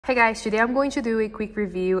Hey guys, today I'm going to do a quick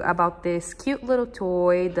review about this cute little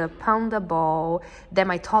toy, the panda ball, that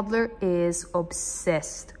my toddler is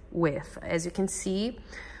obsessed with. As you can see,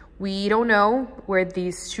 we don't know where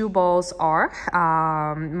these two balls are.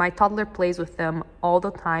 My toddler plays with them all the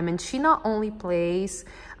time, and she not only plays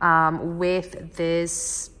with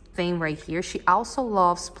this thing right here, she also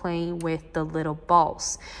loves playing with the little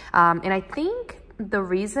balls. And I think the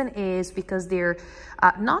reason is because they're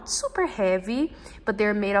not super heavy, but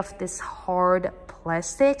they're made of this hard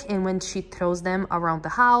plastic, and when she throws them around the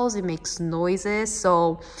house, it makes noises.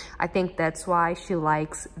 So I think that's why she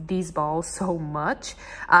likes these balls so much.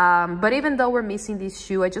 But even though we're missing these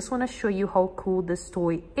shoe, I just want to show you how cool this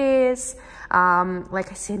toy is.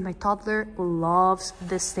 Like I said, my toddler loves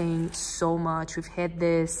this thing so much. We've had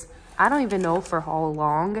this, I don't even know for how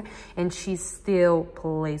long, and she still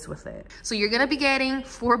plays with it. So you're gonna be getting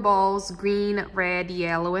 4 balls: green, red,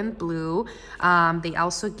 yellow, and blue. They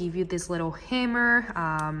also give you this little hammer.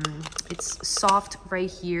 It's soft right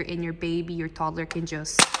here, and your toddler can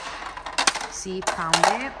just pound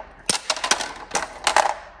it,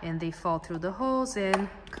 and they fall through the holes and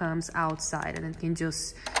comes outside, and it can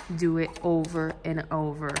just do it over and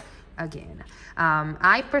over again.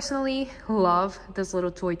 I personally love this little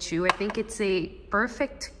toy too. I think it's a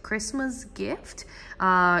perfect Christmas gift,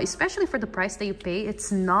 especially for the price that you pay.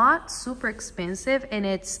 It's not super expensive, and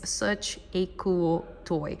it's such a cool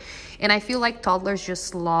toy. And I feel like toddlers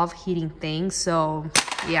just love hitting things, so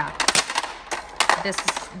yeah,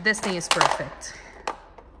 this thing is perfect.